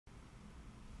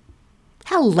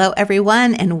Hello,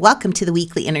 everyone, and welcome to the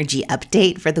weekly energy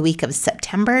update for the week of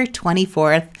September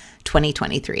 24th,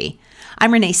 2023.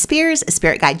 I'm Renee Spears, a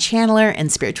spirit guide channeler and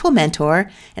spiritual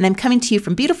mentor, and I'm coming to you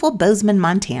from beautiful Bozeman,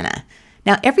 Montana.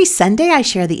 Now, every Sunday, I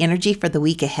share the energy for the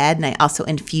week ahead, and I also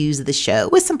infuse the show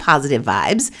with some positive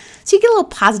vibes, so you get a little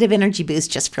positive energy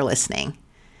boost just for listening.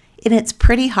 And it's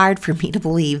pretty hard for me to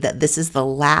believe that this is the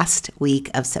last week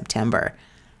of September.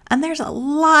 And there's a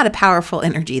lot of powerful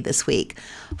energy this week.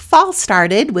 Fall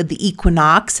started with the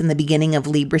Equinox and the beginning of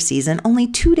Libra season only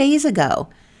 2 days ago.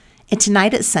 And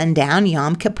tonight at sundown,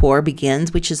 Yom Kipper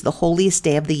begins, which is the holiest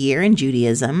day of the year in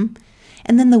Judaism.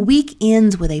 And then the week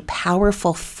ends with a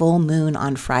powerful full moon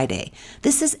on Friday.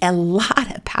 This is a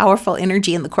lot of powerful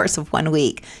energy in the course of 1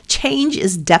 week. Change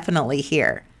is definitely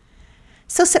here.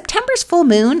 So September's full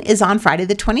moon is on Friday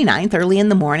the 29th, early in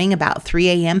the morning, about 3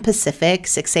 a.m. Pacific,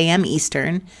 6 a.m.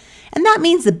 Eastern. And that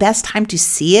means the best time to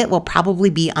see it will probably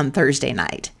be on Thursday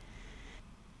night.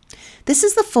 This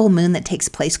is the full moon that takes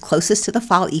place closest to the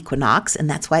fall equinox, and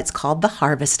that's why it's called the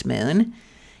harvest moon.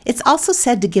 It's also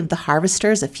said to give the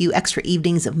harvesters a few extra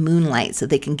evenings of moonlight so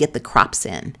they can get the crops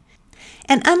in.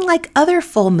 And unlike other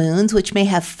full moons, which may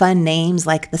have fun names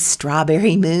like the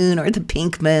strawberry moon or the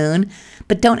pink moon,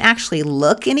 but don't actually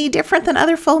look any different than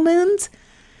other full moons,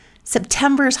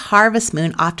 September's harvest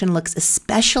moon often looks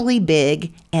especially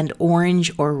big and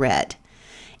orange or red.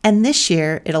 And this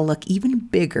year, it'll look even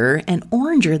bigger and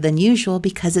oranger than usual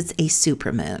because it's a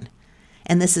supermoon.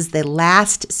 And this is the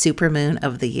last supermoon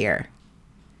of the year.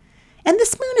 And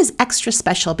this moon is extra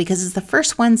special because it's the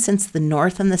first one since the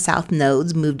north and the south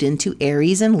nodes moved into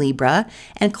Aries and Libra,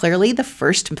 and clearly the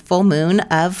first full moon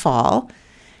of fall.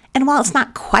 And while it's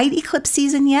not quite eclipse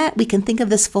season yet, we can think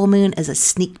of this full moon as a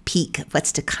sneak peek of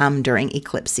what's to come during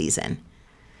eclipse season.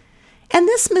 And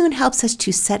this moon helps us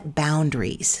to set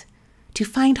boundaries, to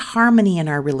find harmony in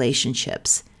our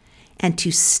relationships, and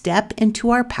to step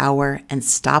into our power and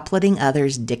stop letting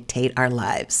others dictate our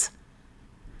lives.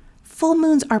 Full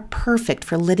moons are perfect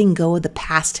for letting go of the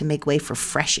past to make way for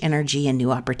fresh energy and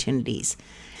new opportunities.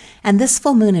 And this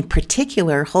full moon in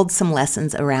particular holds some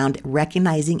lessons around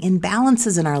recognizing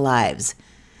imbalances in our lives,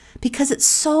 because it's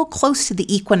so close to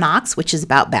the equinox, which is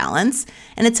about balance,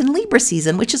 and it's in Libra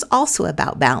season, which is also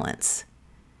about balance.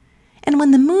 And when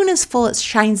the moon is full, it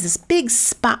shines this big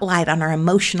spotlight on our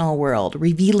emotional world,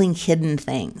 revealing hidden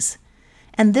things.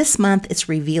 And this month, it's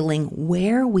revealing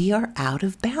where we are out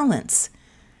of balance.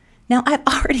 Now, I've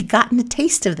already gotten a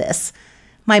taste of this.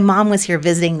 My mom was here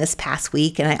visiting this past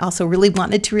week, and I also really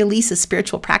wanted to release a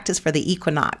spiritual practice for the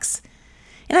equinox.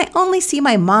 And I only see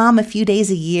my mom a few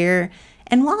days a year,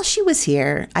 and while she was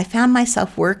here, I found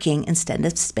myself working instead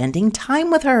of spending time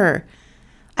with her.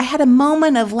 I had a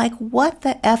moment of like, what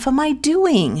the F am I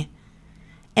doing?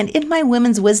 And in my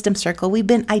women's wisdom circle, we've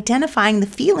been identifying the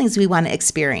feelings we want to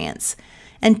experience.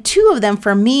 And 2 of them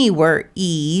for me were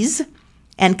ease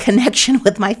and connection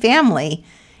with my family.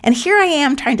 And here I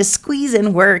am trying to squeeze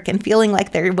in work and feeling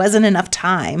like there wasn't enough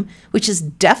time, which is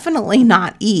definitely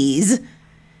not ease,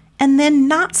 and then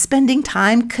not spending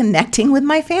time connecting with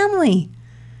my family.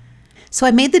 So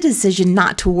I made the decision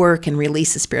not to work and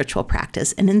release a spiritual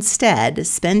practice, and instead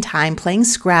spend time playing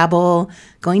Scrabble,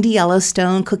 going to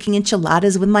Yellowstone, cooking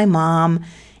enchiladas with my mom,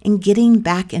 and getting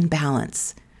back in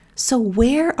balance. So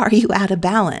where are you out of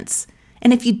balance?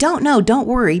 And if you don't know, don't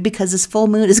worry, because this full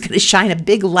moon is going to shine a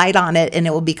big light on it, and it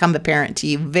will become apparent to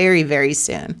you very, very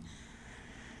soon.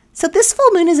 So this full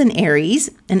moon is in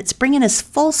Aries, and it's bringing us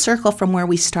full circle from where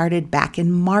we started back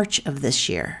in March of this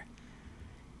year.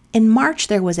 In March,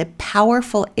 there was a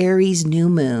powerful Aries new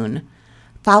moon,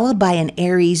 followed by an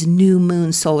Aries new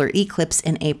moon solar eclipse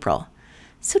in April.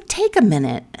 So take a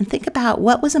minute and think about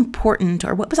what was important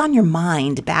or what was on your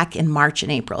mind back in March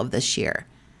and April of this year.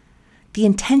 The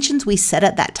intentions we set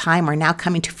at that time are now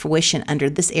coming to fruition under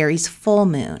this Aries full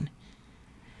moon.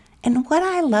 And what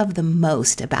I love the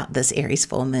most about this Aries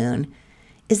full moon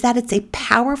is that it's a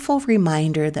powerful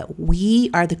reminder that we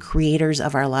are the creators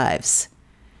of our lives.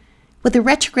 With the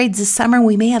retrogrades this summer,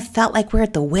 we may have felt like we're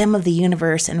at the whim of the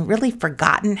universe and really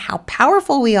forgotten how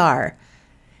powerful we are.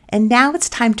 And now it's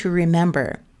time to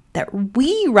remember that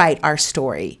we write our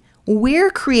story.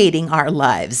 We're creating our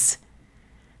lives.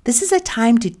 This is a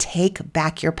time to take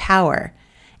back your power.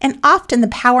 And often the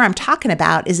power I'm talking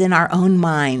about is in our own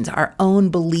minds, our own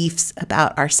beliefs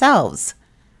about ourselves.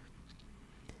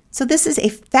 So this is a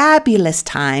fabulous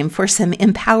time for some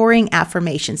empowering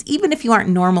affirmations, even if you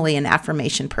aren't normally an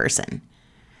affirmation person.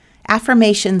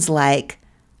 Affirmations like,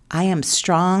 I am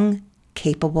strong,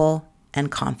 capable, and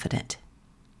confident.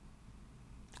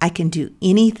 I can do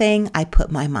anything I put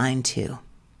my mind to.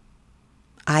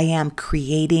 I am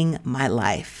creating my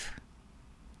life.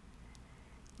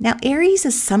 Now, Aries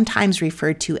is sometimes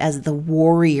referred to as the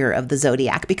warrior of the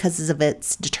zodiac because of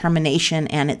its determination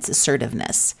and its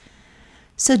assertiveness.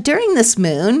 So during this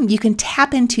moon, you can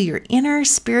tap into your inner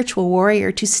spiritual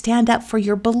warrior to stand up for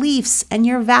your beliefs and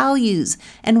your values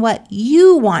and what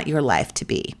you want your life to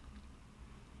be.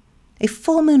 A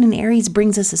full moon in Aries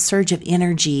brings us a surge of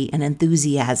energy and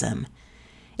enthusiasm.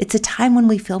 It's a time when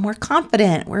we feel more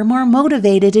confident, we're more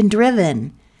motivated and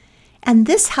driven. And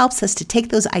this helps us to take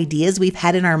those ideas we've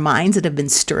had in our minds that have been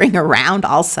stirring around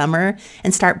all summer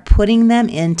and start putting them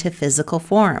into physical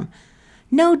form.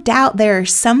 No doubt there are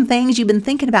some things you've been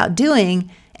thinking about doing,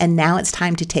 and now it's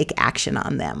time to take action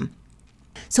on them.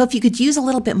 So if you could use a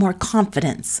little bit more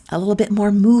confidence, a little bit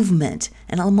more movement,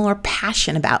 and a little more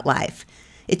passion about life,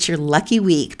 it's your lucky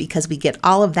week because we get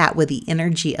all of that with the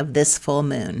energy of this full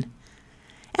moon.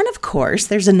 And of course,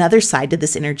 there's another side to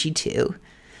this energy too.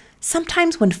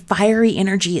 Sometimes when fiery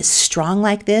energy is strong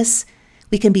like this,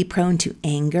 we can be prone to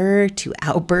anger, to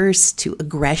outbursts, to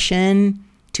aggression,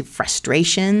 to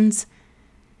frustrations.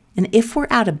 And if we're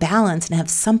out of balance and have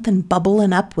something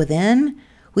bubbling up within,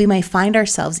 we may find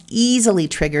ourselves easily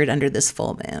triggered under this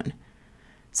full moon.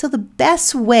 So the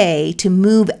best way to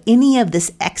move any of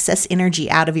this excess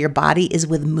energy out of your body is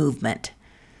with movement.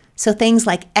 So things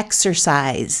like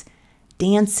exercise,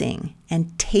 dancing,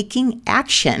 and taking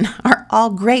action are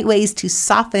all great ways to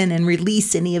soften and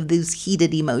release any of those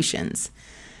heated emotions.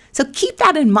 So keep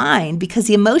that in mind because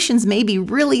the emotions may be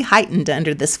really heightened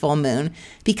under this full moon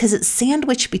because it's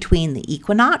sandwiched between the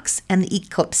equinox and the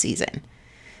eclipse season.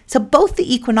 So both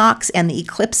the equinox and the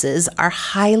eclipses are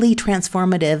highly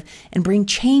transformative and bring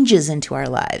changes into our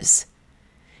lives.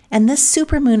 And this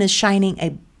supermoon is shining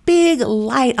a big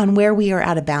light on where we are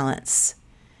out of balance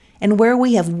and where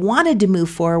we have wanted to move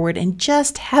forward and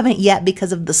just haven't yet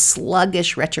because of the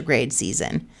sluggish retrograde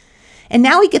season. And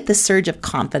now we get this surge of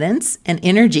confidence and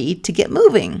energy to get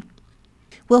moving.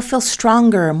 We'll feel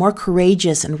stronger, more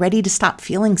courageous, and ready to stop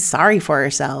feeling sorry for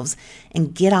ourselves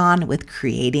and get on with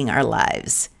creating our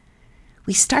lives.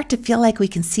 We start to feel like we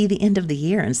can see the end of the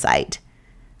year in sight,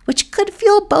 which could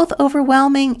feel both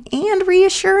overwhelming and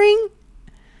reassuring.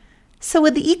 So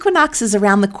with the equinoxes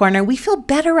around the corner, we feel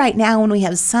better right now when we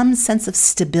have some sense of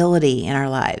stability in our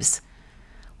lives.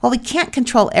 While we can't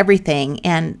control everything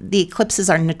and the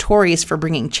eclipses are notorious for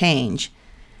bringing change,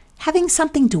 having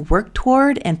something to work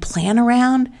toward and plan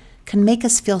around can make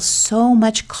us feel so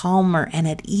much calmer and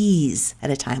at ease at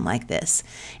a time like this.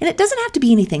 And it doesn't have to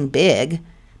be anything big.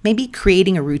 Maybe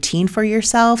creating a routine for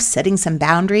yourself, setting some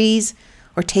boundaries,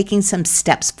 or taking some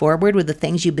steps forward with the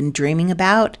things you've been dreaming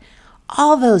about.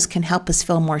 All those can help us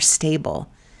feel more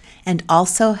stable and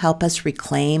also help us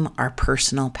reclaim our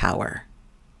personal power.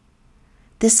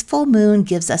 This full moon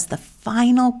gives us the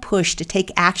final push to take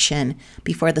action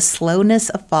before the slowness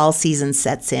of fall season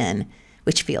sets in,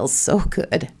 which feels so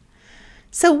good.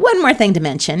 So one more thing to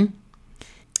mention.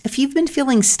 If you've been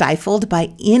feeling stifled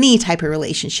by any type of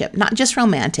relationship, not just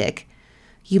romantic,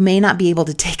 you may not be able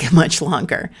to take it much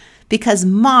longer because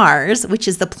Mars, which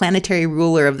is the planetary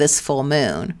ruler of this full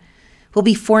moon, will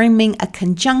be forming a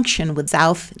conjunction with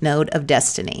South Node of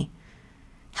Destiny,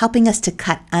 helping us to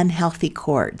cut unhealthy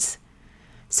cords.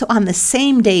 So on the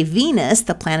same day, Venus,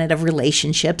 the planet of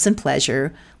relationships and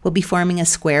pleasure, will be forming a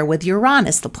square with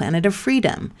Uranus, the planet of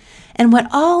freedom. And what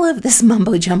all of this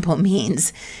mumbo jumbo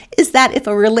means is that if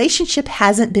a relationship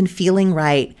hasn't been feeling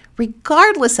right,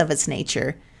 regardless of its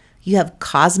nature, you have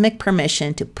cosmic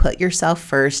permission to put yourself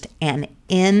first and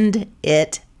end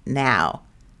it now.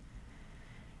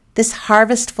 This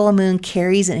harvest full moon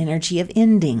carries an energy of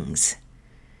endings.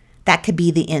 That could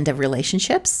be the end of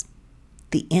relationships,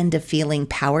 the end of feeling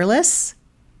powerless,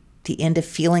 the end of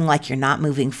feeling like you're not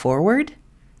moving forward,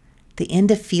 the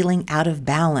end of feeling out of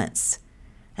balance.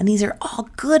 And these are all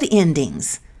good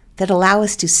endings that allow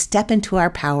us to step into our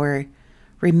power.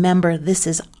 Remember, this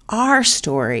is our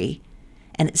story,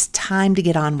 and it's time to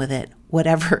get on with it,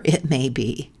 whatever it may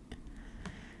be.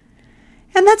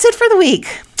 And that's it for the week.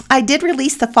 I did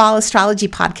release the Fall Astrology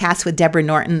podcast with Deborah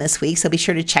Norton this week, so be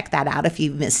sure to check that out if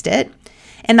you missed it.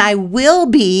 And I will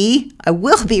be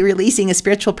releasing a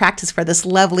spiritual practice for this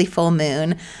lovely full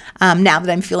moon now that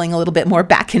I'm feeling a little bit more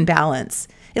back in balance.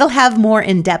 It'll have more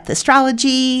in-depth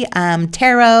astrology,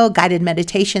 tarot, guided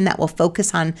meditation that will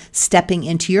focus on stepping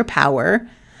into your power,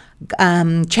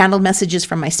 channeled messages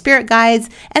from my spirit guides,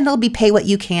 and there'll be pay what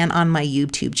you can on my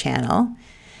YouTube channel.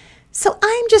 So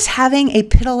I'm just having a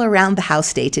piddle around the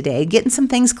house day today, getting some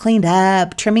things cleaned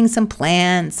up, trimming some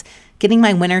plants, getting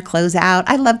my winter clothes out.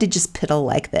 I love to just piddle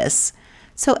like this.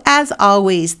 So as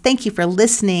always, thank you for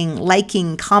listening,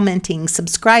 liking, commenting,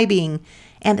 subscribing,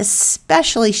 and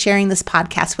especially sharing this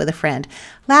podcast with a friend.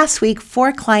 Last week,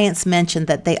 4 clients mentioned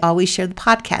that they always share the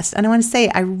podcast. And I want to say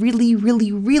I really,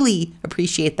 really, really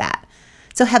appreciate that.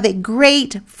 So have a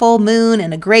great full moon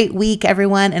and a great week,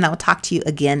 everyone. And I'll talk to you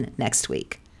again next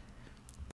week.